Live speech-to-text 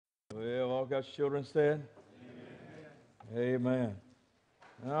God's children said? Amen. Amen.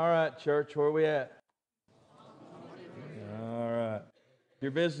 All right, church, where are we at? All right. If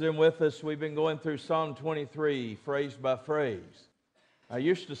you're visiting with us, we've been going through Psalm 23, phrase by phrase. I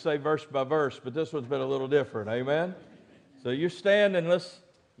used to say verse by verse, but this one's been a little different. Amen? So you stand and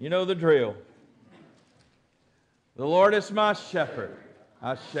you know the drill. The Lord is my shepherd,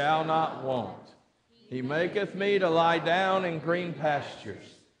 I shall not want. He maketh me to lie down in green pastures.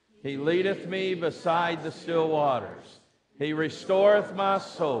 He leadeth me beside the still waters. He restoreth my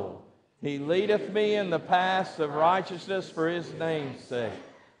soul. He leadeth me in the paths of righteousness for his name's sake.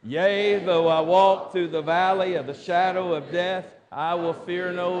 Yea, though I walk through the valley of the shadow of death, I will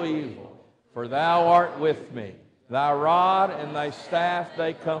fear no evil, for thou art with me. Thy rod and thy staff,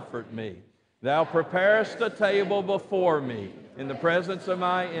 they comfort me. Thou preparest a table before me in the presence of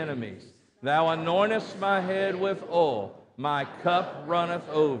my enemies. Thou anointest my head with oil. My cup runneth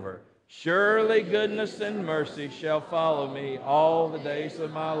over. Surely goodness and mercy shall follow me all the days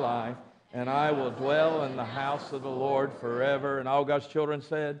of my life, and I will dwell in the house of the Lord forever. And all God's children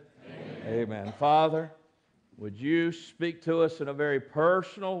said, Amen. Amen. Father, would you speak to us in a very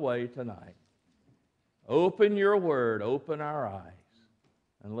personal way tonight? Open your word, open our eyes,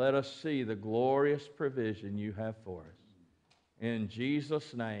 and let us see the glorious provision you have for us. In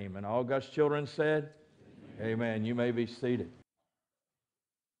Jesus' name. And all God's children said, Amen. Amen. You may be seated.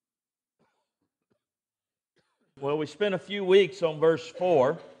 Well, we spent a few weeks on verse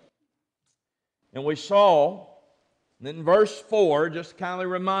 4, and we saw in verse 4, just to kind of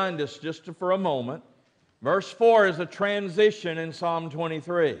remind us just for a moment, verse 4 is a transition in Psalm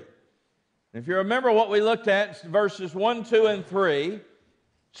 23. If you remember what we looked at, verses 1, 2, and 3,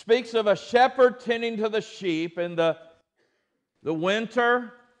 speaks of a shepherd tending to the sheep in the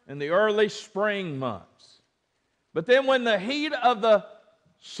winter and the early spring months. But then when the heat of the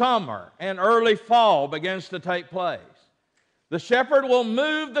summer and early fall begins to take place, the shepherd will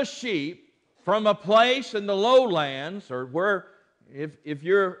move the sheep from a place in the lowlands, or where, if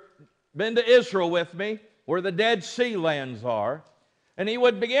you've been to Israel with me, where the Dead Sea lands are, and he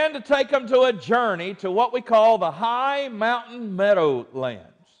would begin to take them to a journey to what we call the high mountain meadowlands.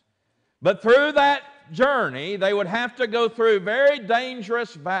 But through that journey, they would have to go through a very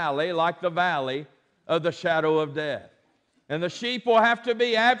dangerous valley, like the valley of the shadow of death. And the sheep will have to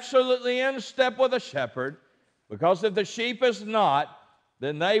be absolutely in step with the shepherd, because if the sheep is not,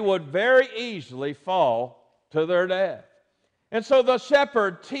 then they would very easily fall to their death. And so the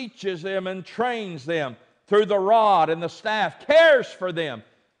shepherd teaches them and trains them through the rod and the staff, cares for them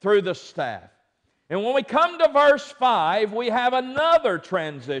through the staff. And when we come to verse 5, we have another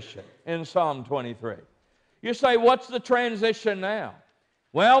transition in Psalm 23. You say, what's the transition now?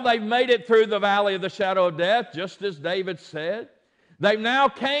 Well, they've made it through the valley of the shadow of death, just as David said. They've now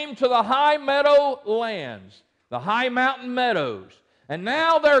came to the high meadow lands, the high mountain meadows. And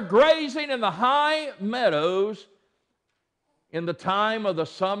now they're grazing in the high meadows in the time of the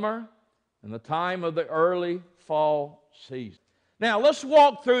summer and the time of the early fall season. Now, let's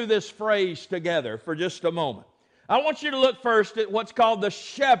walk through this phrase together for just a moment. I want you to look first at what's called the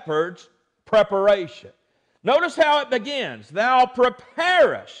shepherd's preparation. Notice how it begins. Thou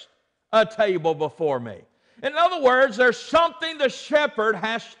preparest a table before me. In other words, there's something the shepherd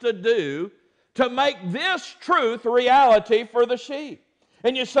has to do to make this truth a reality for the sheep.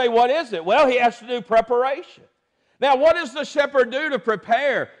 And you say, what is it? Well, he has to do preparation. Now, what does the shepherd do to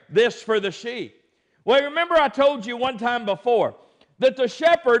prepare this for the sheep? Well, remember I told you one time before that the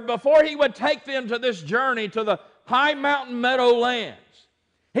shepherd, before he would take them to this journey to the high mountain meadow lands,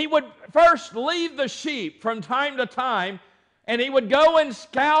 he would first leave the sheep from time to time, and he would go and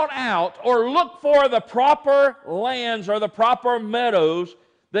scout out or look for the proper lands or the proper meadows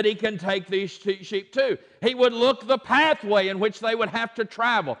that he can take these sheep to. He would look the pathway in which they would have to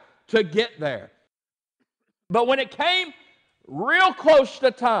travel to get there. But when it came real close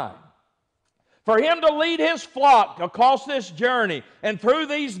to time for him to lead his flock across this journey and through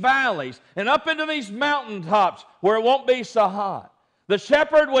these valleys and up into these mountaintops where it won't be so hot, the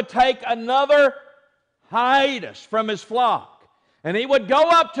shepherd would take another hiatus from his flock, and he would go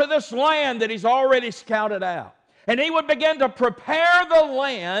up to this land that he's already scouted out, and he would begin to prepare the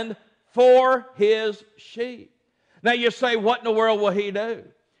land for his sheep. Now you say, what in the world will he do?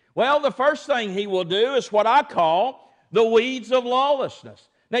 Well, the first thing he will do is what I call the weeds of lawlessness.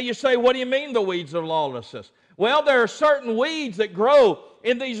 Now you say, what do you mean the weeds of lawlessness? Well, there are certain weeds that grow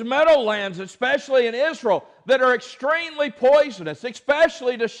in these meadowlands, especially in Israel, that are extremely poisonous,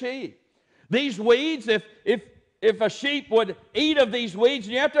 especially to sheep. These weeds, if a sheep would eat of these weeds,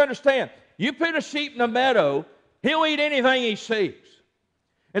 and you have to understand, you put a sheep in a meadow, he'll eat anything he sees.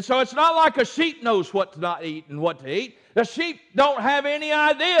 And so it's not like a sheep knows what to not eat and what to eat. The sheep don't have any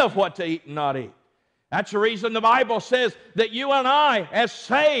idea of what to eat and not eat. That's the reason the Bible says that you and I, as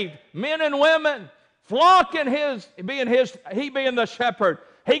saved men and women, flock in he being the shepherd,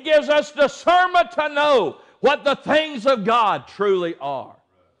 he gives us discernment to know what the things of God truly are.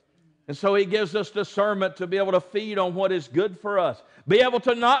 And so he gives us discernment to be able to feed on what is good for us, be able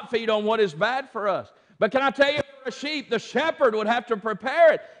to not feed on what is bad for us. But can I tell you, for a sheep, the shepherd would have to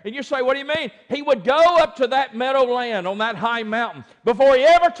prepare it. And you say, what do you mean? He would go up to that meadowland on that high mountain before he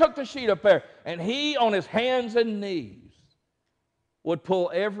ever took the sheep up there. And he, on his hands and knees, would pull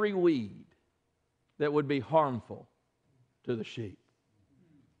every weed that would be harmful to the sheep.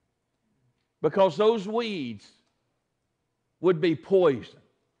 Because those weeds would be poison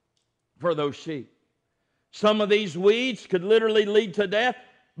for those sheep. Some of these weeds could literally lead to death.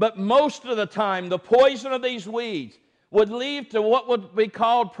 But most of the time, the poison of these weeds would lead to what would be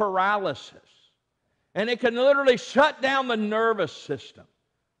called paralysis. And it can literally shut down the nervous system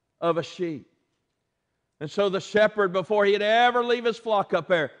of a sheep. And so the shepherd, before he'd ever leave his flock up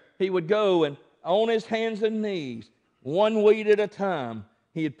there, he would go and on his hands and knees, one weed at a time,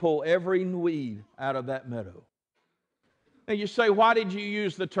 he'd pull every weed out of that meadow. And you say, why did you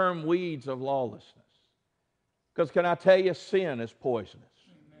use the term weeds of lawlessness? Because can I tell you, sin is poisonous.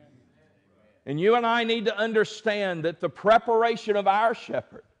 And you and I need to understand that the preparation of our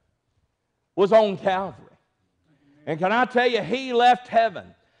shepherd was on Calvary. And can I tell you, he left heaven.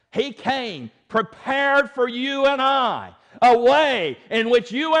 He came prepared for you and I, a way in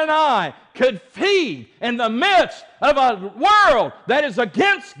which you and I could feed in the midst of a world that is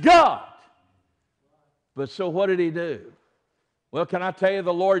against God. But so what did he do? Well, can I tell you,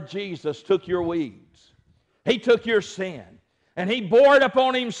 the Lord Jesus took your weeds. He took your sin, and he bore it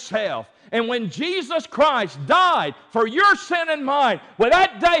upon himself. And when Jesus Christ died for your sin and mine, when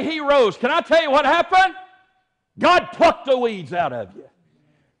that day he rose, can I tell you what happened? God plucked the weeds out of you.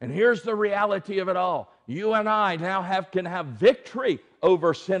 And here's the reality of it all. You and I now can have victory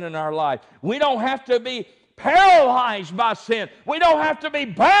over sin in our life. We don't have to be paralyzed by sin. We don't have to be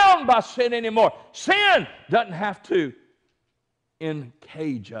bound by sin anymore. Sin doesn't have to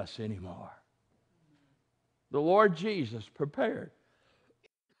encage us anymore. The Lord Jesus prepared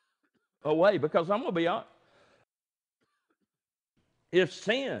a way, because I'm going to be honest. If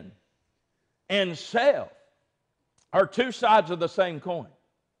sin and self are two sides of the same coin,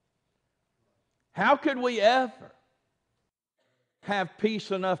 how could we ever have peace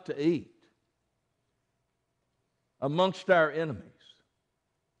enough to eat amongst our enemies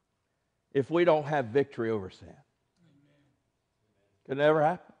if we don't have victory over sin? Could never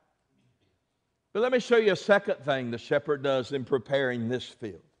happen. But let me show you a second thing the shepherd does in preparing this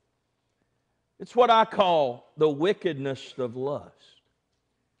field. It's what I call the wickedness of lust.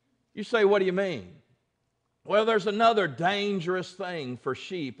 You say, what do you mean? Well, there's another dangerous thing for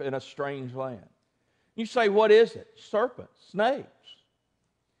sheep in a strange land. You say, what is it? Serpents, snakes.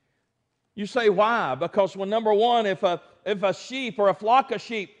 You say, why? Because, well, number one, if a sheep or a flock of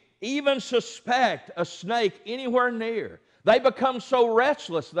sheep even suspect a snake anywhere near, they become so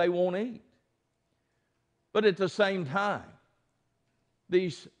restless they won't eat. But at the same time,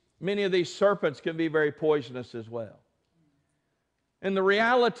 many of these serpents can be very poisonous as well. And the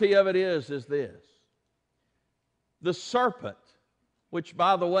reality of it is this. The serpent, which,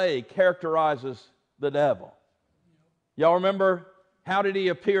 by the way, characterizes the devil. Y'all remember, how did he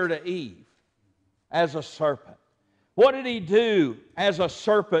appear to Eve? As a serpent. What did he do as a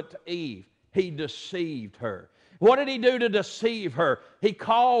serpent to Eve? He deceived her. What did he do to deceive her? He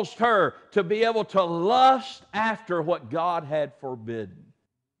caused her to be able to lust after what God had forbidden.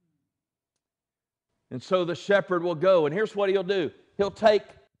 And so the shepherd will go, and here's what he'll do. He'll take,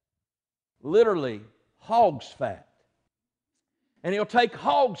 literally, hog's fat. And he'll take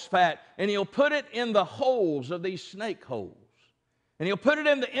hog's fat, and he'll put it in the holes of these snake holes. And he'll put it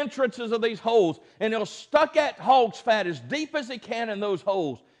in the entrances of these holes, and he'll stuck that hog's fat as deep as he can in those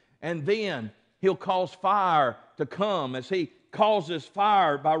holes. And then he'll cause fire to come as he causes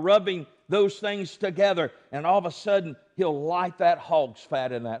fire by rubbing those things together. And all of a sudden, he'll light that hog's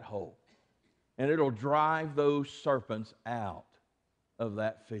fat in that hole. And it'll drive those serpents out of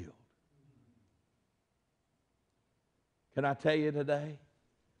that field. Can I tell you today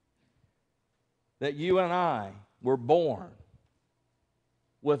that you and I were born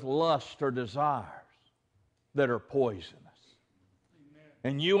with lust or desires that are poisonous?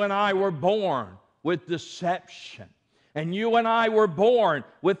 And you and I were born with deception. And you and I were born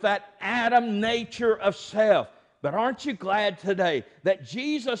with that Adam nature of self. But aren't you glad today that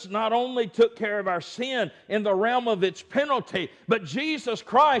Jesus not only took care of our sin in the realm of its penalty, but Jesus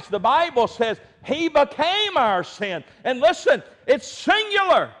Christ, the Bible says, He became our sin. And listen, it's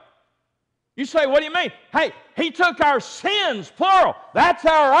singular. You say, what do you mean? Hey, He took our sins, plural. That's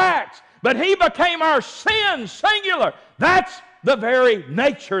our acts. But He became our sins, singular. That's the very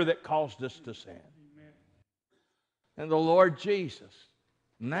nature that caused us to sin. And the Lord Jesus,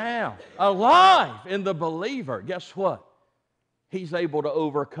 now alive in the believer, guess what? He's able to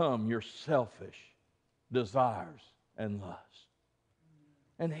overcome your selfish desires and lusts.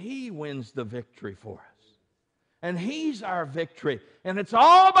 And He wins the victory for us. And He's our victory. And it's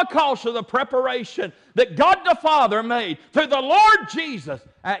all because of the preparation that God the Father made through the Lord Jesus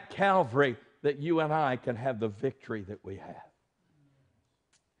at Calvary, that you and I can have the victory that we have.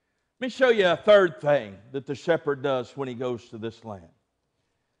 Let me show you a third thing that the shepherd does when he goes to this land.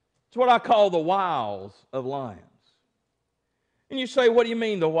 It's what I call the wiles of lions. And you say, what do you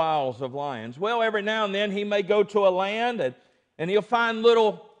mean the wiles of lions? Well, every now and then he may go to a land and he'll find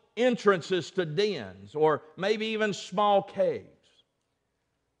little entrances to dens or maybe even small caves.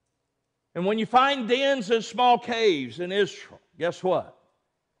 And when you find dens and small caves in Israel, guess what?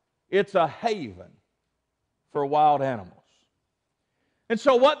 It's a haven for wild animals. And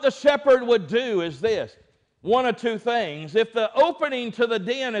so what the shepherd would do is this, one of two things. If the opening to the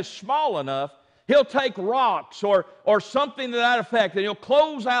den is small enough, he'll take rocks or something to that effect, and he'll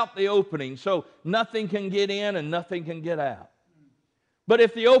close out the opening so nothing can get in and nothing can get out. But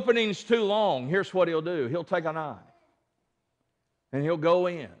if the opening's too long, here's what he'll do. He'll take a knife, and he'll go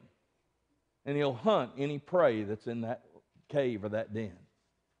in, and he'll hunt any prey that's in that cave or that den,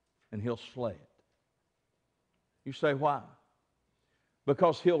 and he'll slay it. You say, why?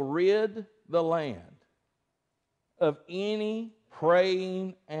 Because he'll rid the land of any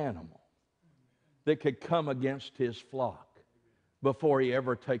preying animal that could come against his flock before he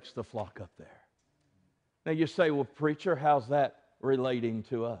ever takes the flock up there. Now you say, well, preacher, how's that relating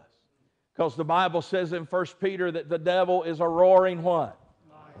to us? Because the Bible says in 1 Peter that the devil is a roaring what?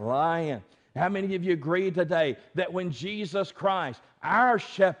 Lion. How many of you agree today that when Jesus Christ, our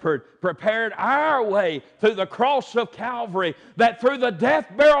shepherd, prepared our way through the cross of Calvary, that through the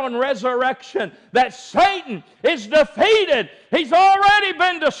death, burial, and resurrection, that Satan is defeated? He's already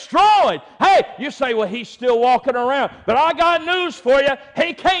been destroyed. Hey, you say, well, he's still walking around. But I got news for you.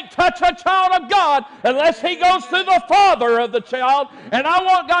 He can't touch a child of God unless he goes through the father of the child. And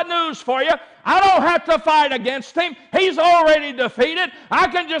I got news for you. I don't have to fight against him. He's already defeated. I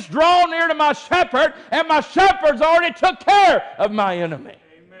can just draw near to my shepherd, and my shepherd's already took care of my enemy.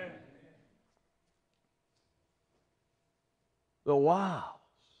 Amen. The wiles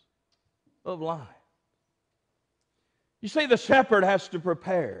of life. You see, the shepherd has to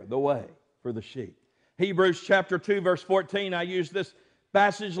prepare the way for the sheep. Hebrews chapter 2, verse 14, I used this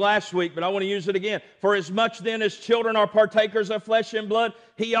passage last week, but I want to use it again. For as much then as children are partakers of flesh and blood,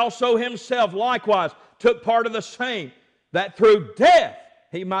 he also himself likewise took part of the same, that through death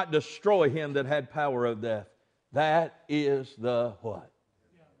he might destroy him that had power of death. That is the what?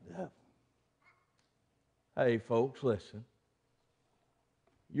 Devil. Hey, folks, listen.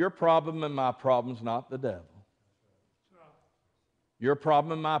 Your problem and my problem is not the devil. Your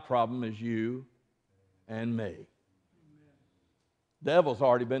problem and my problem is you and me. Devil's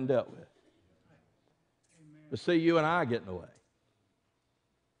already been dealt with. But see, you and I get in the way.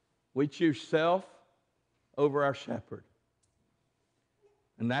 We choose self over our shepherd.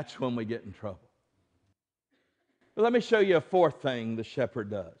 And that's when we get in trouble. But let me show you a fourth thing the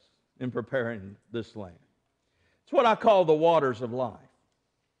shepherd does in preparing this land. It's what I call the waters of life.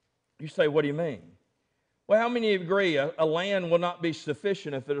 You say, what do you mean? Well, how many of you agree a land will not be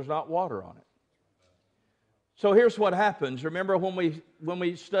sufficient if there's not water on it? So here's what happens. Remember when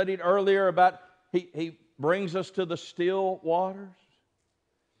we studied earlier about he brings us to the still waters?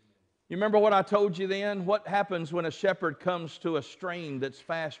 You remember what I told you then? What happens when a shepherd comes to a stream that's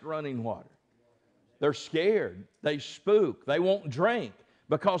fast running water? They're scared. They spook. They won't drink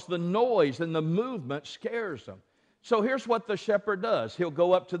because the noise and the movement scares them. So here's what the shepherd does. He'll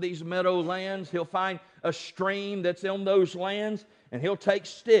go up to these meadow lands. He'll find a stream that's in those lands, and he'll take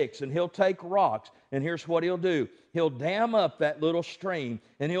sticks and he'll take rocks. And here's what he'll do. He'll dam up that little stream,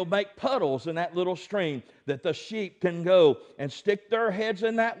 and he'll make puddles in that little stream that the sheep can go and stick their heads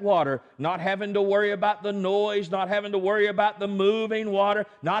in that water, not having to worry about the noise, not having to worry about the moving water,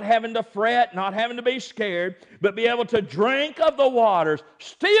 not having to fret, not having to be scared, but be able to drink of the waters,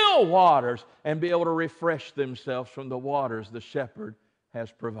 still waters, and be able to refresh themselves from the waters the shepherd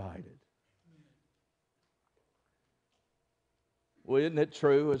has provided. Well, isn't it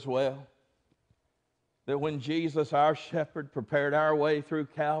true as well? that when Jesus, our shepherd, prepared our way through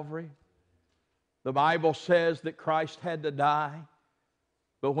Calvary, the Bible says that Christ had to die.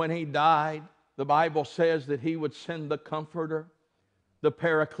 But when He died, the Bible says that He would send the Comforter, the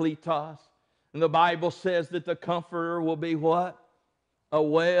Parakletos. And the Bible says that the Comforter will be what? A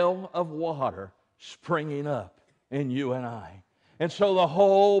well of water springing up in you and I. And so the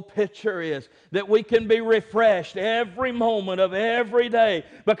whole picture is that we can be refreshed every moment of every day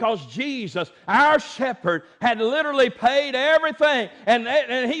because Jesus, our shepherd, had literally paid everything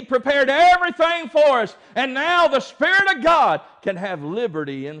and He prepared everything for us. And now the Spirit of God can have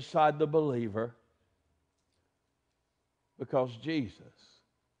liberty inside the believer because Jesus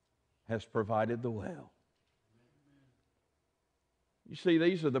has provided the well. You see,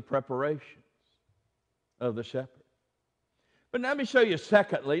 these are the preparations of the shepherd. But let me show you,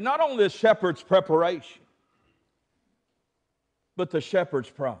 secondly, not only the shepherd's preparation, but the shepherd's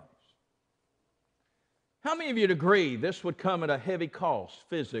promise. How many of you would agree this would come at a heavy cost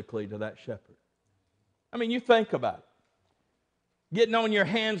physically to that shepherd? I mean, you think about it. Getting on your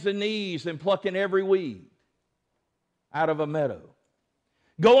hands and knees and plucking every weed out of a meadow.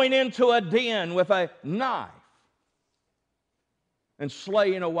 Going into a den with a knife and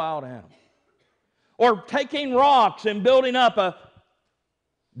slaying a wild animal. Or taking rocks and building up a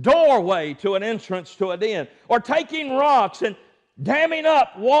doorway to an entrance to a den. Or taking rocks and damming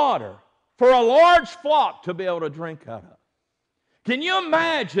up water for a large flock to be able to drink out of. Can you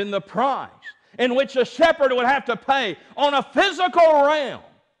imagine the price in which a shepherd would have to pay on a physical realm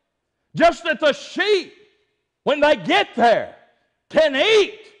just that the sheep, when they get there, can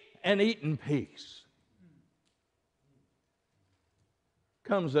eat and eat in peace?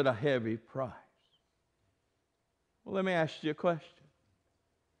 Comes at a heavy price. Well, let me ask you a question.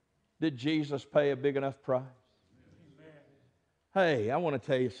 Did Jesus pay a big enough price? Hey, I want to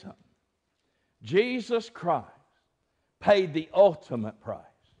tell you something. Jesus Christ paid the ultimate price.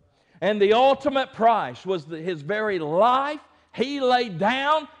 And the ultimate price was His very life. He laid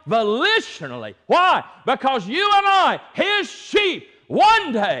down volitionally. Why? Because you and I, His sheep,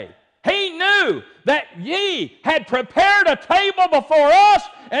 one day, He knew that He had prepared a table before us,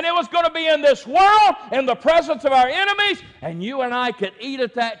 and it was going to be in this world, in the presence of our enemies, and you and I could eat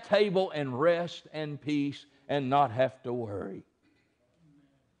at that table and rest and peace and not have to worry.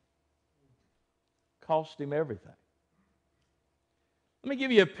 Cost Him everything. Let me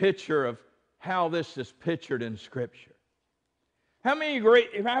give you a picture of how this is pictured in Scripture. How many of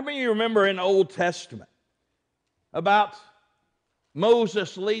you remember in the Old Testament about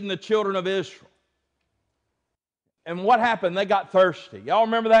Moses leading the children of Israel? And what happened? They got thirsty. Y'all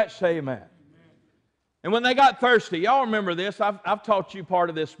remember that? Say amen. Amen. And when they got thirsty, y'all remember this. I've taught you part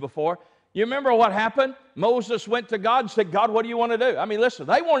of this before. You remember what happened? Moses went to God and said, God, what do you want to do? I mean, listen,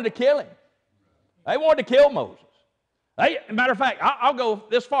 they wanted to kill him. They wanted to kill Moses. Matter of fact, I'll go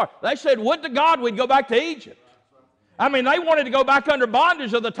this far. They said, would to God we'd go back to Egypt. I mean, they wanted to go back under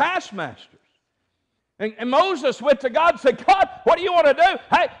bondage of the taskmasters. And Moses went to God and said, God, what do you want to do?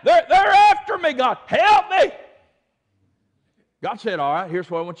 Hey, they're after me, God. Help me. God said, all right, here's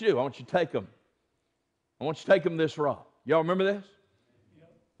what I want you to do. I want you to take them. I want you to take them this rock. Y'all remember this?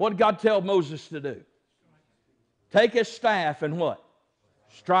 What did God tell Moses to do? Take his staff and what?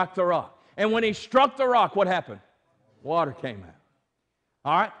 Strike the rock. And when he struck the rock, what happened? Water came out.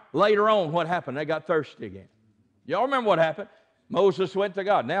 All right? Later on, what happened? They got thirsty again. Y'all remember what happened? Moses went to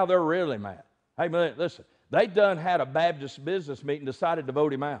God. Now they're really mad. Hey, listen, they done had a Baptist business meeting, decided to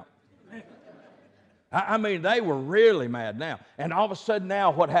vote him out. I mean, they were really mad now. And all of a sudden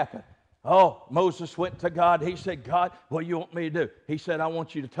now, what happened? Oh, Moses went to God. He said, God, what do you want me to do? He said, I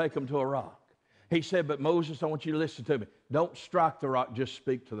want you to take them to a rock. He said, but Moses, I want you to listen to me. Don't strike the rock, just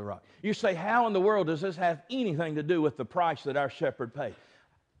speak to the rock. You say, how in the world does this have anything to do with the price that our shepherd paid?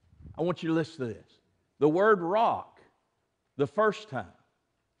 I want you to listen to this. The word rock, the first time,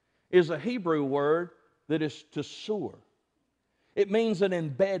 is a Hebrew word that is to soar. It means an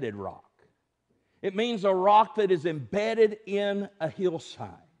embedded rock. It means a rock that is embedded in a hillside.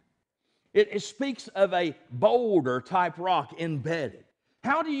 It speaks of a boulder type rock embedded.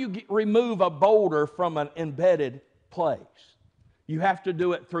 How do you remove a boulder from an embedded place? You have to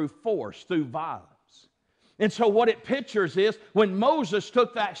do it through force, through violence. And so what it pictures is when Moses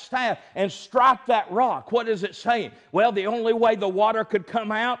took that staff and struck that rock, what is it saying? Well, the only way the water could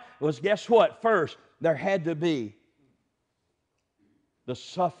come out was, guess what? First, there had to be the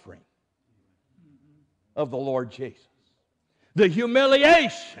suffering of the Lord Jesus. The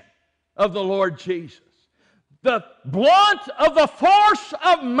humiliation of the Lord Jesus. The blunt of the force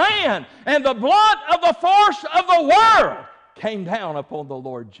of man and the blunt of the force of the world came down upon the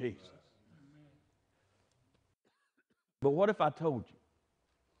Lord Jesus. But what if I told you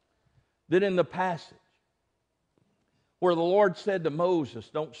that in the passage where the Lord said to Moses,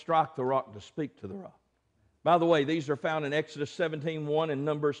 don't strike the rock, to speak to the rock. By the way, these are found in Exodus 17:1 and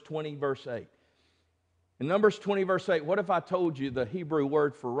Numbers 20, verse 8. In Numbers 20, verse 8, what if I told you the Hebrew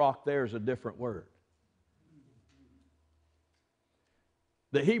word for rock there is a different word?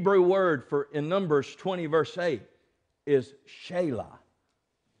 The Hebrew word for in Numbers 20, verse 8 is Shelah.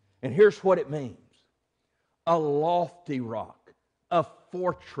 And here's what it means. A lofty rock, a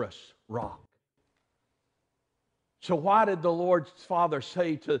fortress rock. So why did the Lord's Father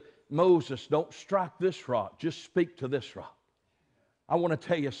say to Moses, don't strike this rock, just speak to this rock? I want to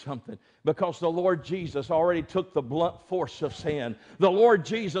tell you something. Because the Lord Jesus already took the blunt force of sin. The Lord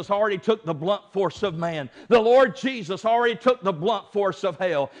Jesus already took the blunt force of man. The Lord Jesus already took the blunt force of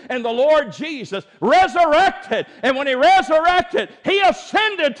hell. And the Lord Jesus resurrected. And when He resurrected, He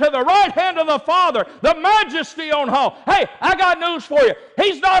ascended to the right hand of the Father, the majesty on high. Hey, I got news for you.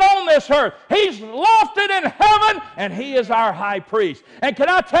 He's not on this earth. He's lofted in heaven, and He is our high priest. And can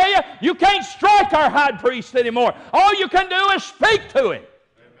I tell you, you can't strike our high priest anymore. All you can do is speak to Him.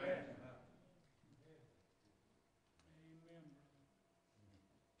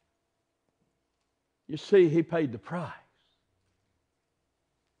 You see, He paid the price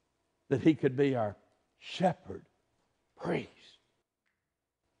that He could be our shepherd, priest.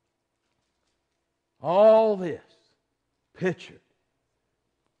 All this pictured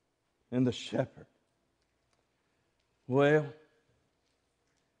in the shepherd. Well, I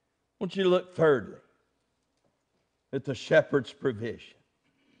want you to look thirdly at the shepherd's provision.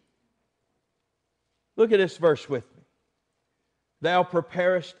 Look at this verse with me. Thou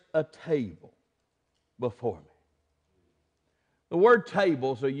preparest a table before me. The word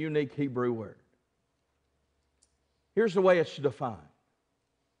table is a unique Hebrew word. Here's the way it's defined.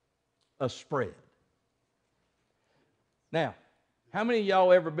 A spread. Now, how many of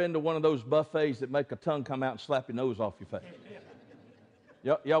y'all ever been to one of those buffets that make a tongue come out and slap your nose off your face?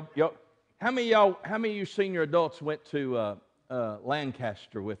 Y'all, how many of you senior adults went to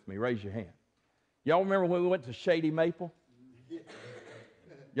Lancaster with me? Raise your hand. Y'all remember when we went to Shady Maple?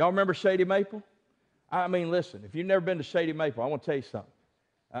 Y'all remember Shady Maple? I mean, listen, if you've never been to Shady Maple, I want to tell you something.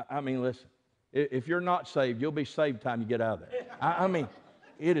 I mean, listen, if you're not saved, you'll be saved by the time you get out of there. I mean,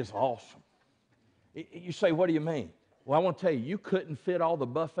 it is awesome. You say, what do you mean? Well, I want to tell you, you couldn't fit all the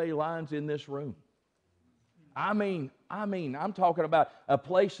buffet lines in this room. I mean, I'm talking about a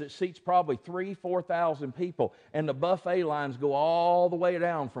place that seats probably 3,000 to 4,000 people, and the buffet lines go all the way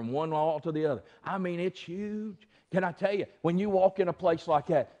down from one wall to the other. I mean, it's huge. Can I tell you, when you walk in a place like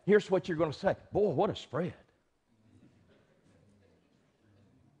that, here's what you're going to say. Boy, what a spread.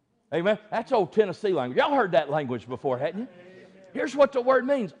 Amen? That's old Tennessee language. Y'all heard that language before, hadn't you? Here's what the word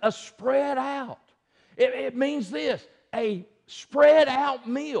means. A spread out. It means this. A spread out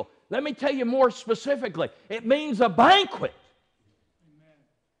meal. Let me tell you more specifically. It means a banquet.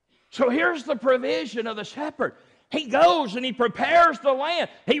 So here's the provision of the shepherd. He goes and he prepares the land.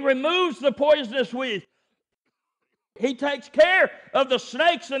 He removes the poisonous weeds. He takes care of the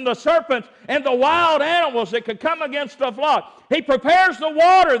snakes and the serpents and the wild animals that could come against the flock. He prepares the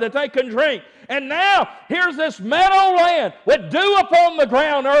water that they can drink. And now, here's this meadow land with dew upon the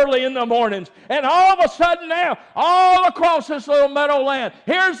ground early in the mornings. And all of a sudden now, all across this little meadow land,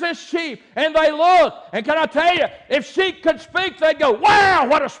 here's this sheep. And they look. And can I tell you, if sheep could speak, they'd go, wow,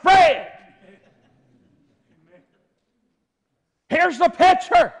 what a spread. Here's the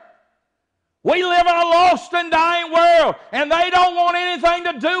picture. We live in a lost and dying world, and they don't want anything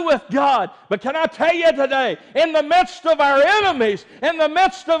to do with God. But can I tell you today, in the midst of our enemies, in the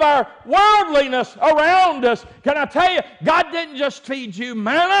midst of our worldliness around us, can I tell you, God didn't just feed you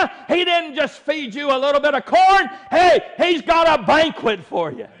manna. He didn't just feed you a little bit of corn. Hey, He's got a banquet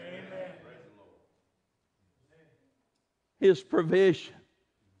for you. Amen. His provision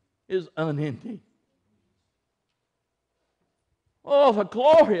is unending. Oh, the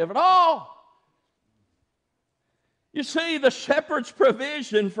glory of it all. You see, the shepherd's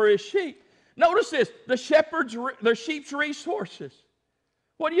provision for his sheep. Notice this, the sheep's resources.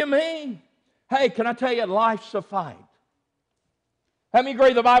 What do you mean? Hey, can I tell you, life's a fight. How many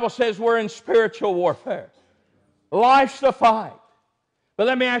agree the Bible says we're in spiritual warfare? Life's a fight. But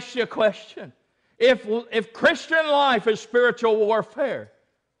let me ask you a question. If Christian life is spiritual warfare,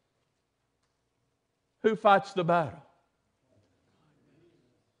 who fights the battle?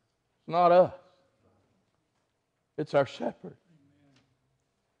 It's not us. It's our shepherd.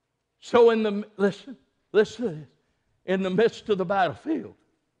 So listen to this. In the midst of the battlefield,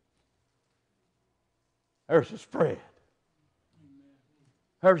 there's a spread.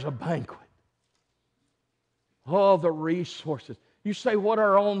 There's a banquet. Oh, the resources. You say, what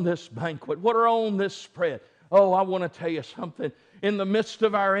are on this banquet? What are on this spread? Oh, I want to tell you something. In the midst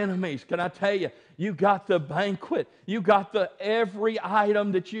of our enemies, can I tell you, you got the banquet. You got every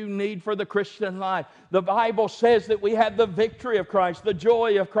item that you need for the Christian life. The Bible says that we have the victory of Christ, the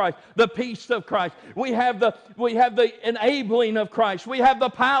joy of Christ, the peace of Christ. We have the enabling of Christ. We have the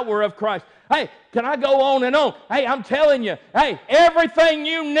power of Christ. Hey, can I go on and on? Hey, I'm telling you, hey, everything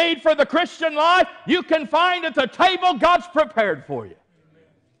you need for the Christian life, you can find at the table God's prepared for you.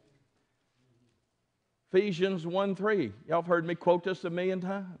 Ephesians 1:3. Y'all have heard me quote this 1,000,000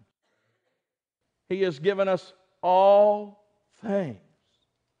 times. He has given us all things,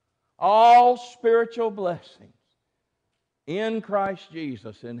 all spiritual blessings in Christ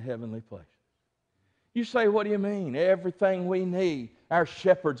Jesus in heavenly places. You say, what do you mean? Everything we need, our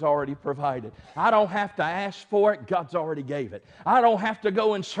shepherd's already provided. I don't have to ask for it, God's already gave it. I don't have to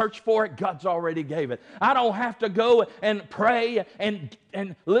go and search for it, God's already gave it. I don't have to go and pray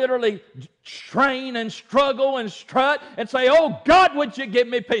and literally strain and struggle and strut and say, oh God, would you give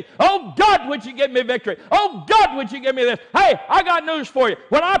me peace? Oh God, would you give me victory? Oh God, would you give me this? Hey, I got news for you.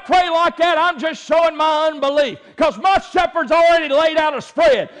 When I pray like that, I'm just showing my unbelief, because my shepherd's already laid out a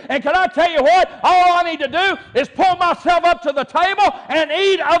spread. And can I tell you what? All I need to do is pull myself up to the table and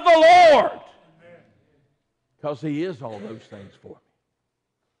eat of the Lord, because He is all those things for me.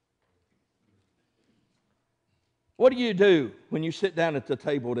 What do you do when you sit down at the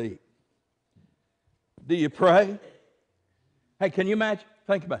table to eat? Do you pray? Hey, can you imagine?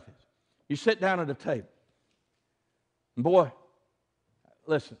 Think about this. You sit down at a table. And boy,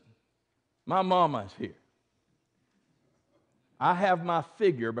 listen, my mama is here. I have my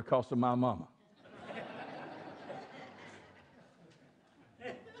figure because of my mama.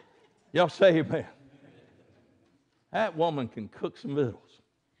 Y'all say amen. That woman can cook some vittles.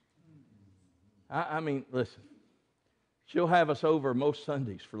 I mean, listen. She'll have us over most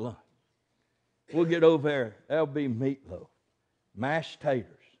Sundays for lunch. We'll get over there. There'll be meatloaf, mashed taters.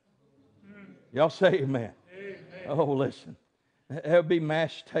 Y'all say amen. Oh, listen. There'll be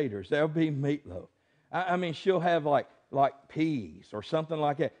mashed taters. There'll be meatloaf. I mean, she'll have like peas or something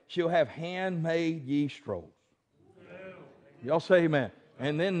like that. She'll have handmade yeast rolls. Y'all say amen.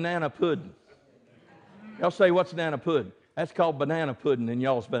 And then nana pudding. Y'all say, what's nana pudding? That's called banana pudding in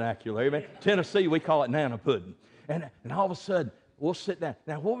y'all's vernacular. Amen. Tennessee, we call it nana pudding. And all of a sudden, we'll sit down.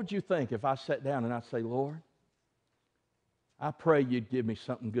 Now, what would you think if I sat down and I say, Lord, I pray you'd give me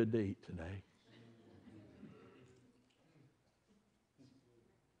something good to eat today.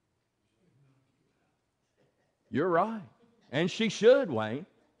 You're right. And she should, Wayne.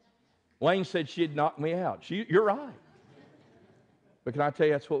 Wayne said she'd knock me out. You're right. But can I tell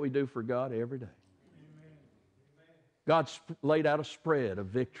you, that's what we do for God every day. God's laid out a spread of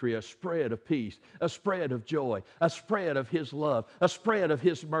victory, a spread of peace, a spread of joy, a spread of His love, a spread of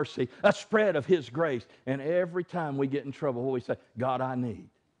His mercy, a spread of His grace. And every time we get in trouble, what we say, God, I need.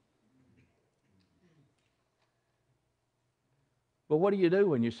 But what do you do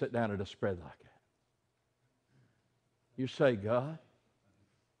when you sit down at a spread like that? You say, God,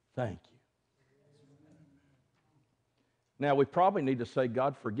 thank you. Now, we probably need to say,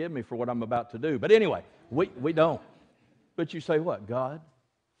 God, forgive me for what I'm about to do. But anyway, we don't. But you say what? God,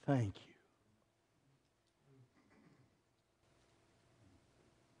 thank you.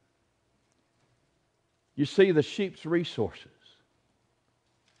 You see, the sheep's resources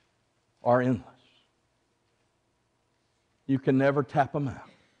are endless. You can never tap them out.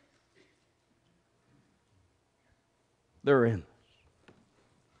 They're endless.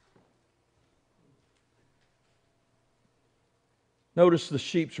 Notice the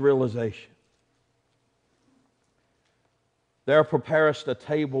sheep's realization. Thou preparest a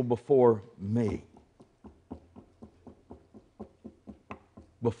table before me.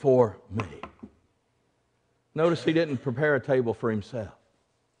 Before me. Notice he didn't prepare a table for himself.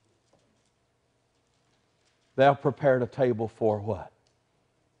 Thou prepared a table for what?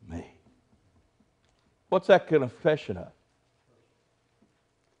 Me. What's that confession of?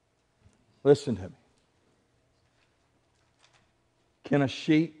 Listen to me. Can a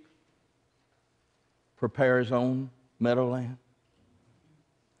sheep prepare his own meadowland?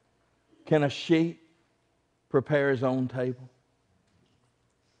 Can a sheep prepare his own table?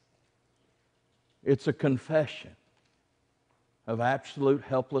 It's a confession of absolute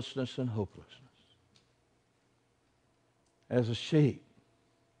helplessness and hopelessness. As a sheep,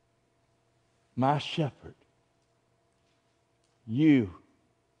 my shepherd, you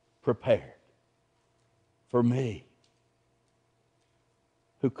prepared for me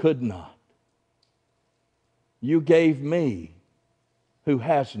who could not. You gave me who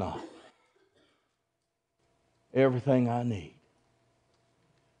has not. everything I need.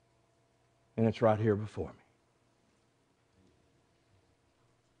 And it's right here before me.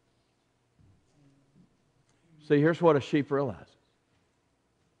 See, here's what a sheep realizes.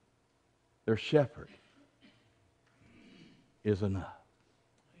 Their shepherd is enough.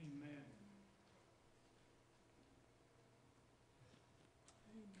 Amen.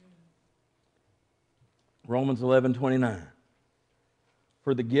 Romans 11:29.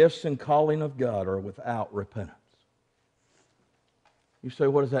 For the gifts and calling of God are without repentance. You say,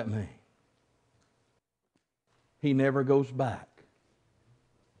 what does that mean? He never goes back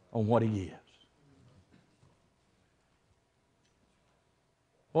on what he gives.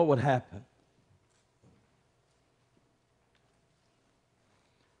 What would happen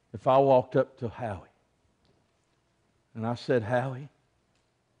if I walked up to Howie and I said, Howie,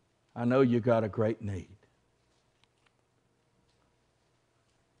 I know you got a great need.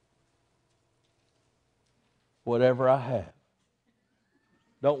 Whatever I have.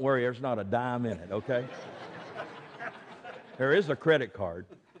 Don't worry, there's not a dime in it, okay? There is a credit card,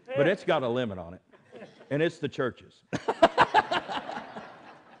 but it's got a limit on it. And it's the church's.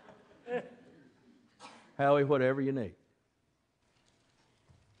 Howie, whatever you need.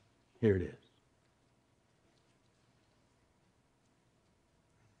 Here it is.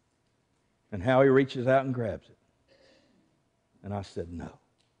 And Howie reaches out and grabs it. And I said, no.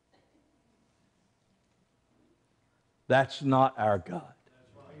 That's not our God.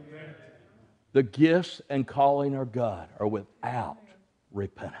 The gifts and calling of God are without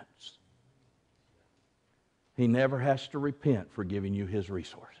repentance. He never has to repent for giving you his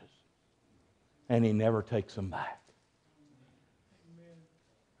resources. And he never takes them back.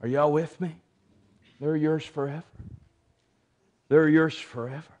 Are y'all with me? They're yours forever. They're yours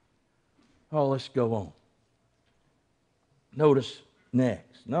forever. Oh, let's go on. Notice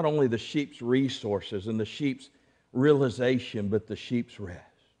next, not only the sheep's resources and the sheep's realization, but the sheep's rest.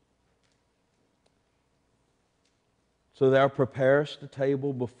 So thou preparest a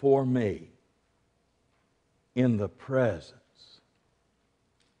table before me in the presence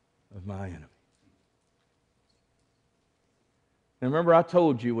of my enemy. And remember I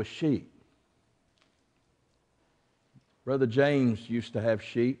told you with sheep. Brother James used to have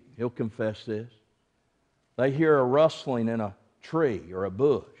sheep. He'll confess this. They hear a rustling in a tree or a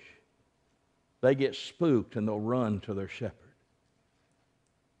bush. They get spooked and they'll run to their shepherd.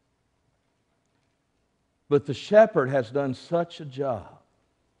 But the shepherd has done such a job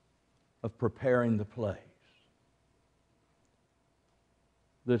of preparing the place.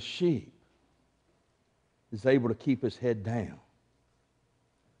 The sheep is able to keep his head down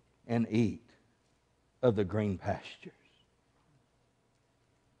and eat of the green pastures.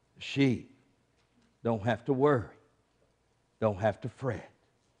 The sheep don't have to worry, don't have to fret,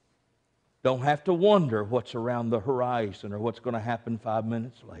 don't have to wonder what's around the horizon or what's going to happen 5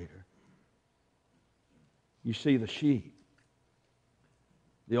 minutes later. You see, the sheep,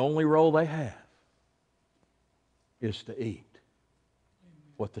 the only role they have is to eat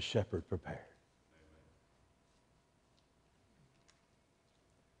what the shepherd prepared.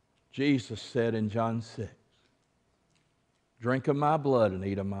 Jesus said in John 6, drink of my blood and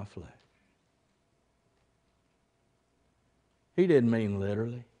eat of my flesh. He didn't mean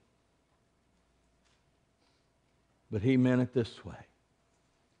literally, but he meant it this way.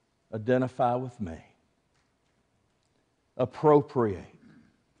 Identify with me. Appropriate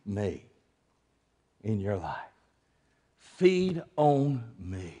me in your life. Feed on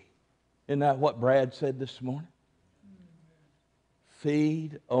me. Isn't that what Brad said this morning?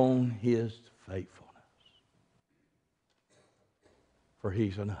 Feed on his faithfulness. For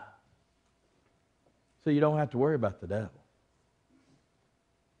he's enough. So you don't have to worry about the devil.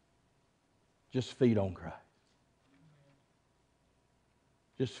 Just feed on Christ.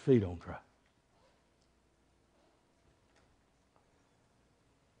 Just feed on Christ.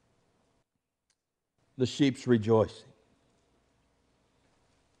 The sheep's rejoicing.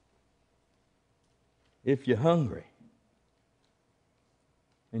 If you're hungry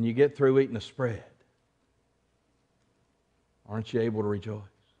and you get through eating a spread, aren't you able to rejoice?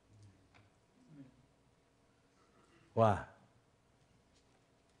 Why?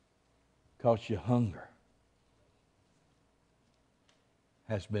 Because your hunger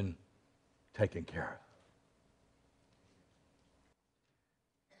has been taken care of.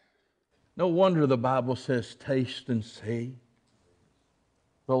 No wonder the Bible says, taste and see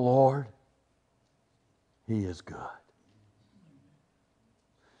the Lord, he is good.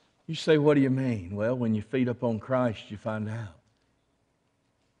 You say, what do you mean? Well, when you feed upon Christ, you find out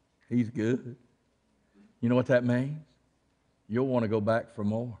he's good. You know what that means? You'll want to go back for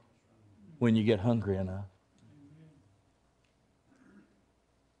more when you get hungry enough.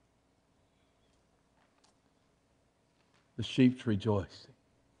 The sheep's rejoicing.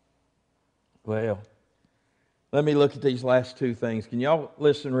 Well, let me look at these last two things. Can y'all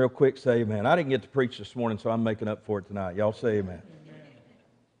listen real quick? Say amen. I didn't get to preach this morning, so I'm making up for it tonight. Y'all say amen.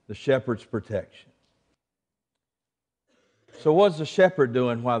 The shepherd's protection. So what's the shepherd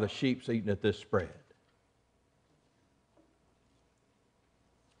doing while the sheep's eating at this spread?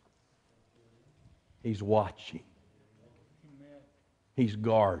 He's watching. He's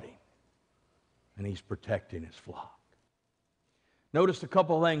guarding. And he's protecting his flock. Notice a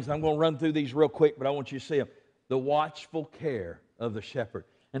couple of things. I'm going to run through these real quick, but I want you to see them. The watchful care of the shepherd.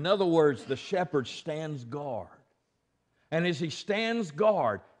 In other words, the shepherd stands guard. And as he stands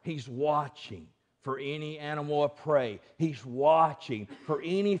guard, he's watching for any animal of prey. He's watching for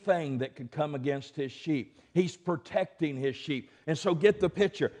anything that could come against his sheep. He's protecting his sheep. And so get the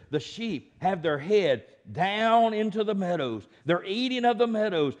picture. The sheep have their head down into the meadows. They're eating of the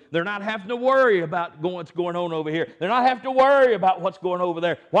meadows. They're not having to worry about what's going on over here. They're not having to worry about what's going over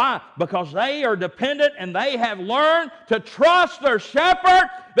there. Why? Because they are dependent and they have learned to trust their shepherd,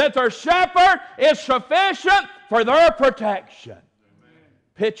 that their shepherd is sufficient for their protection.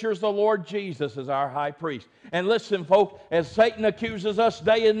 Pictures the Lord Jesus as our high priest. And listen, folks, as Satan accuses us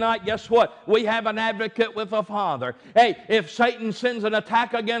day and night, guess what? We have an advocate with the Father. Hey, if Satan sends an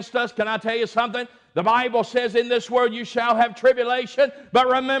attack against us, can I tell you something? The Bible says in this world you shall have tribulation, but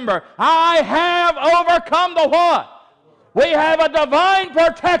remember, I have overcome the what? We have a divine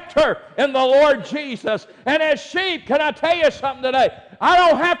protector in the Lord Jesus. And as sheep, can I tell you something today? I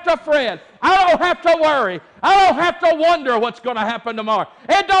don't have to fret. I don't have to worry. I don't have to wonder what's going to happen tomorrow.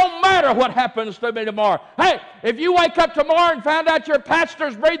 It don't matter what happens to me tomorrow. Hey, if you wake up tomorrow and find out your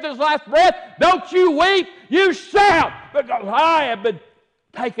pastor's breathed his last breath, don't you weep, you shout, because I have been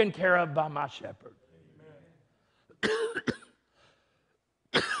taken care of by my shepherd.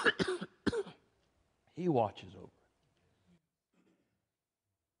 He watches over.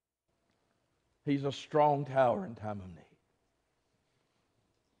 He's a strong tower in time of need.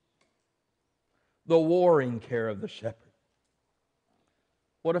 The warring care of the shepherd.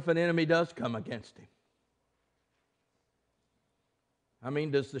 What if an enemy does come against him? I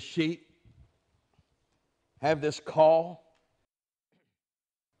mean, does the sheep have this call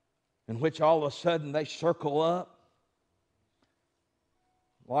in which all of a sudden they circle up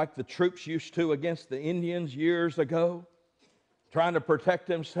like the troops used to against the Indians years ago, trying to protect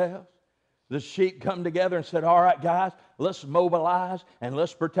themselves? The sheep come together and said, all right, guys, let's mobilize and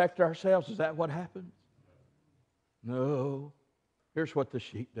let's protect ourselves. Is that what happened? No. Here's what the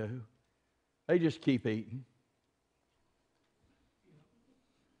sheep do. They just keep eating.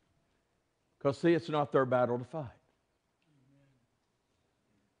 Because, see, it's not their battle to fight.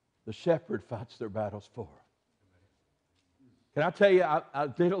 The shepherd fights their battles for them. Can I tell you, I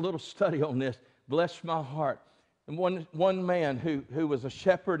did a little study on this. Bless my heart. And one man who was a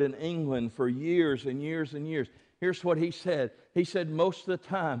shepherd in England for years and years and years, here's what he said. He said most of the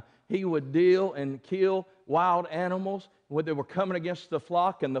time he would deal and kill wild animals when they were coming against the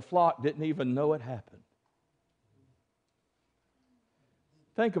flock, and the flock didn't even know it happened.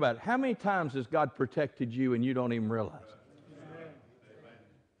 Think about it. How many times has God protected you and you don't even realize it?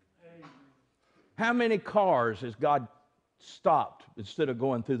 How many cars has God stopped instead of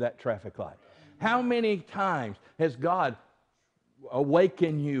going through that traffic light? How many times has God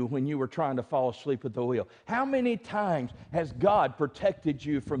awakened you when you were trying to fall asleep at the wheel? How many times has God protected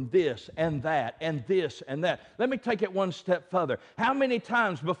you from this and that and this and that? Let me take it one step further. How many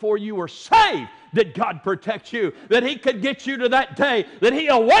times before you were saved did God protect you? That He could get you to that day, that He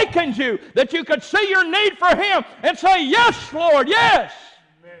awakened you, that you could see your need for Him and say, yes, Lord, yes.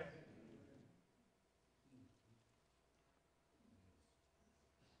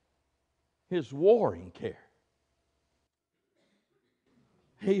 His warring care.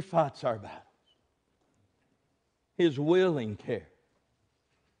 He fights our battles. His willing care.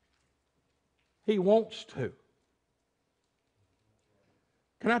 He wants to.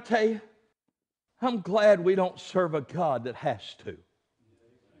 Can I tell you? I'm glad we don't serve a God that has to.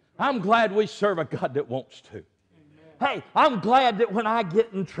 I'm glad we serve a God that wants to. Hey, I'm glad that when I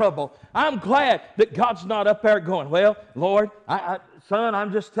get in trouble, I'm glad that God's not up there going, well, Lord, son,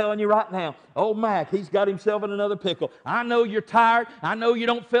 I'm just telling you right now, old Mac, he's got himself in another pickle. I know you're tired. I know you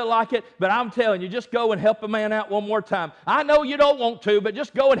don't feel like it, but I'm telling you, just go and help a man out one more time. I know you don't want to, but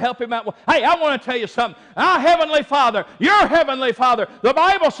just go and help him out. Hey, I want to tell you something. Our Heavenly Father, your Heavenly Father, the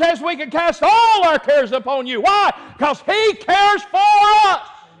Bible says we can cast all our cares upon you. Why? Because He cares for us.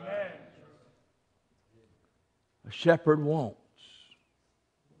 A shepherd wants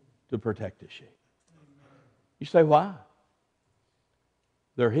to protect his sheep. You say, why?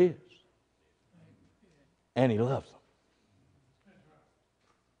 They're his. And he loves them.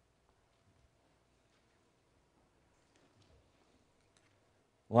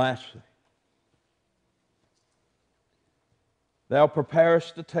 Lastly, Thou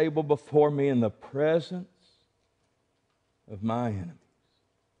preparest the table before me in the presence of my enemies.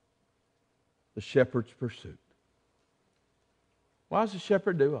 The shepherd's pursuit. Why does the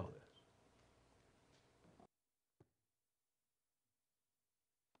shepherd do all this?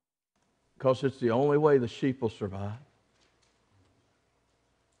 Because it's the only way the sheep will survive.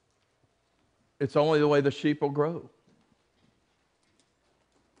 It's only the way the sheep will grow.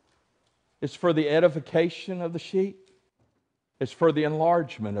 It's for the edification of the sheep. It's for the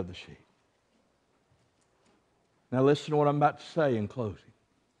enlargement of the sheep. Now listen to what I'm about to say in closing.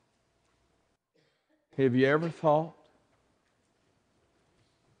 Have you ever thought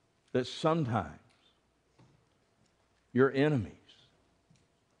that sometimes your enemies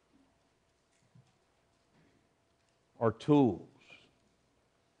are tools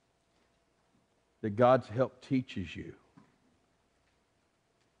that God's help teaches you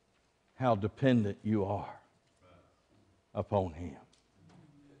how dependent you are upon Him?